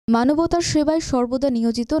মানবতার সেবায় সর্বদা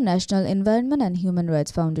নিয়োজিত national environment and human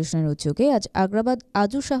rights ফাউন্ডেশনের উদ্যোগে আজ আগ্রাবাদ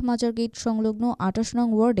আজু শাহ মাজার গেট সংলগ্ন ২৮ নং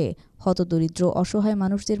ওয়ার্ডে হতদরিদ্র অসহায়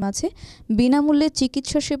মানুষদের মাঝে বিনামূল্যে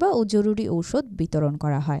চিকিৎসা সেবা ও জরুরি ঔষধ বিতরণ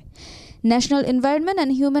করা হয়। National environment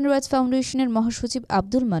and human rights ফাউন্ডেশনের মহাসচিব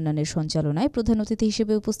আব্দুল মান্নানের সঞ্চালনায় প্রধান অতিথি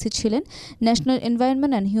হিসেবে উপস্থিত ছিলেন national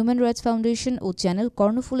environment and human rights foundation O channel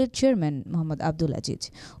কর্ণফুলের chairman Mohammad Abdul Aziz.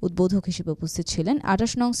 উদ্বোধক হিসেবে উপস্থিত ছিলেন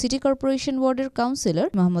 ২৮ নং সিটি কর্পোরেশন ওয়ার্ডের কাউন্সিলর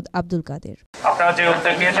মোহাম্মদ আব্দুল কাদের। আপনারা যে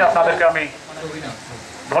উদ্যোগ নিয়েছেন আপনাদেরকে আমি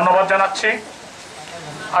ধন্যবাদ জানাচ্ছি।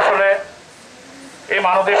 আসলে এই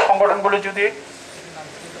মানবিক সংগঠনগুলো যদি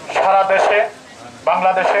সারা দেশে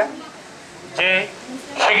বাংলাদেশে যে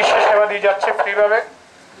চিকিৎসা সেবা দিয়ে যাচ্ছে ফ্রিভাবে,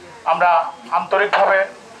 আমরা আন্তরিকভাবে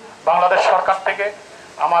বাংলাদেশ সরকার থেকে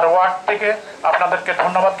আমার ওয়ার্ড থেকে আপনাদেরকে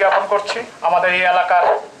ধন্যবাদ জ্ঞাপন করছি। আমাদের এই এলাকার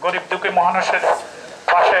গরিব দুঃখী মানুষের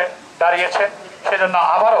পাশে দাঁড়িয়েছে, সেজন্য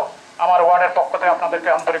আবারও আমার ওয়ার্ডের পক্ষ থেকে আপনাদেরকে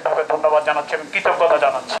আন্তরিকভাবে ধন্যবাদ জানাচ্ছি এবং কৃতজ্ঞতা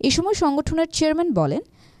জানাচ্ছি। এই সময় সংগঠনের চেয়ারম্যান বলেন,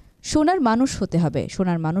 সোনার মানুষ হতে হবে।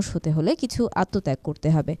 সোনার মানুষ হতে হলে কিছু আত্মত্যাগ করতে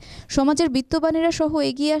হবে। সমাজের বিত্তবানেরা সহ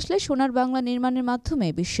এগিয়ে আসলে সোনার বাংলা নির্মাণের মাধ্যমে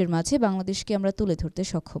বিশ্বের মাঝে বাংলাদেশকে আমরা তুলে ধরতে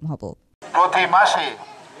সক্ষম হব। প্রতি মাসে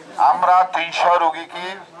আমরা ৩০০ রোগীকে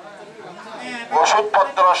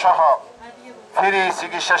ওষুধপত্র সহ ফ্রি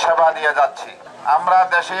চিকিৎসা সেবা দিয়ে যাচ্ছি। আমরা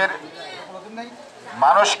দেশের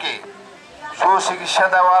মানুষকে সুচিকিৎসা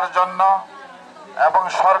দেওয়ার জন্য এবং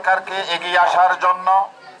সরকারকে এগিয়ে আসার জন্য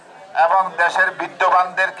এবং দেশের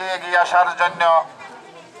বিত্তবানদেরকে এগিয়ে আসার জন্য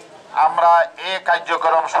আমরা এই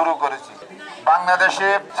কার্যক্রম শুরু করেছি। বাংলাদেশে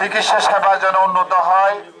চিকিৎসা সেবা যেন উন্নত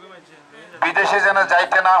হয়, বিদেশে যেন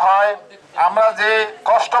যাইতে না হয়। আমরা যে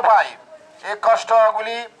কষ্ট পাই এই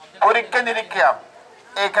কষ্টগুলি পরীক্ষা নিরীক্ষা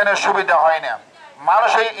এখানে সুবিধা হয় না।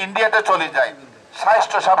 মানুষ এই ইন্ডিয়াতে চলে যায়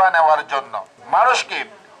স্বাস্থ্য সেবা নেওয়ার জন্য। মানুষকে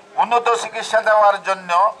উন্নত চিকিৎসা দেওয়ার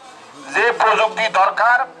জন্য যে প্রযুক্তি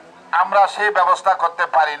দরকার আমরা সেই ব্যবস্থা করতে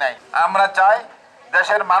পারি নাই। আমরা চাই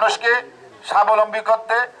দেশের মানুষকে স্বাবলম্বী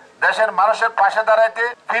করতে, দেশের মানুষের পাশে দাঁড়াইতে,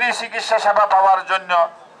 ফ্রি চিকিৎসা সেবা পাওয়ার জন্য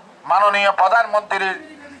মাননীয় প্রধানমন্ত্রী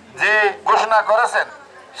যে ঘোষণা করেছেন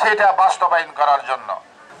সেটা বাস্তবায়ন করার জন্য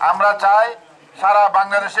আমরা চাই সারা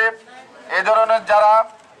বাংলাদেশে এই ধরনের যারা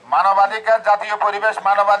মানবাধিকার, জাতীয় পরিবেশ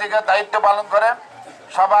মানবাধিকার দায়িত্ব পালন করে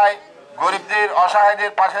সবাই গরিবদের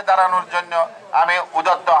অসহায়দের পাশে দাঁড়ানোর জন্য আমি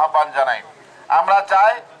উদাত্ত আহ্বান জানাই। আমরা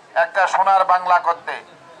চাই একটা সোনার বাংলা করতে,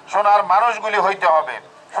 সোনার মানুষগুলি হইতে হবে।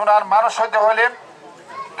 সোনার মানুষ হইতে হলে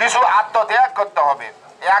কিছু আত্মত্যাগ করতে হবে।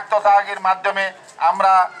 এই আত্মত্যাগের মাধ্যমে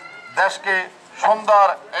আমরা দেশকে সুন্দর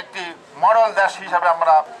একটি মডেল দেশ হিসেবে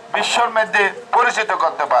আমরা বিশ্বের মধ্যে পরিচিত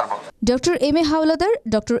করতে পারবো। Doctor M A Howlader,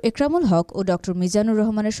 doctor Ekramul Haque O doctor Mizanur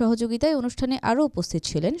রহমানের সহযোগিতায় অনুষ্ঠানে আরও উপস্থিত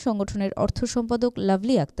ছিলেন সংগঠনের অর্থ সম্পাদক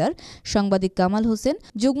লাভলি আক্তার, সাংবাদিক কামাল হোসেন,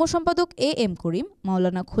 যুগ্ম সম্পাদক এ এম করিম,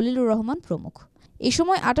 মাওলানা খলিলুর রহমান প্রমুখ। এ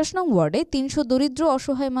সময় ২৮ নং ওয়ার্ডে ৩০০ দরিদ্র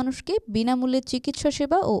অসহায় মানুষকে বিনামূল্যে চিকিৎসা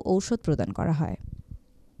সেবা ও ঔষধ প্রদান করা হয়।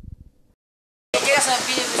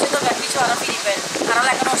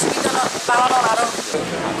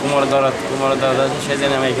 কুমার দাদা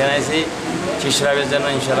সেদিন আমি এখানে আছি চিকিৎসার জন্য।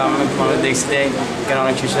 ইনশাল্লাহ আমি মানুষ দেখছি এখানে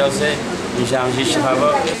অনেক চিকিৎসা হচ্ছে, ইনশাল্লাহ আমি চিকিৎসা পাবো।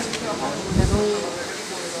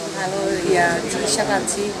 ভালো চিকিৎসা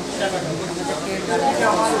পাচ্ছি,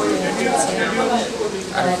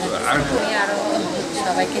 আমি আরও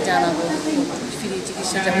সবাইকে জানাবো ফ্রি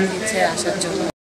চিকিৎসা যেমন দিচ্ছে আসার জন্য।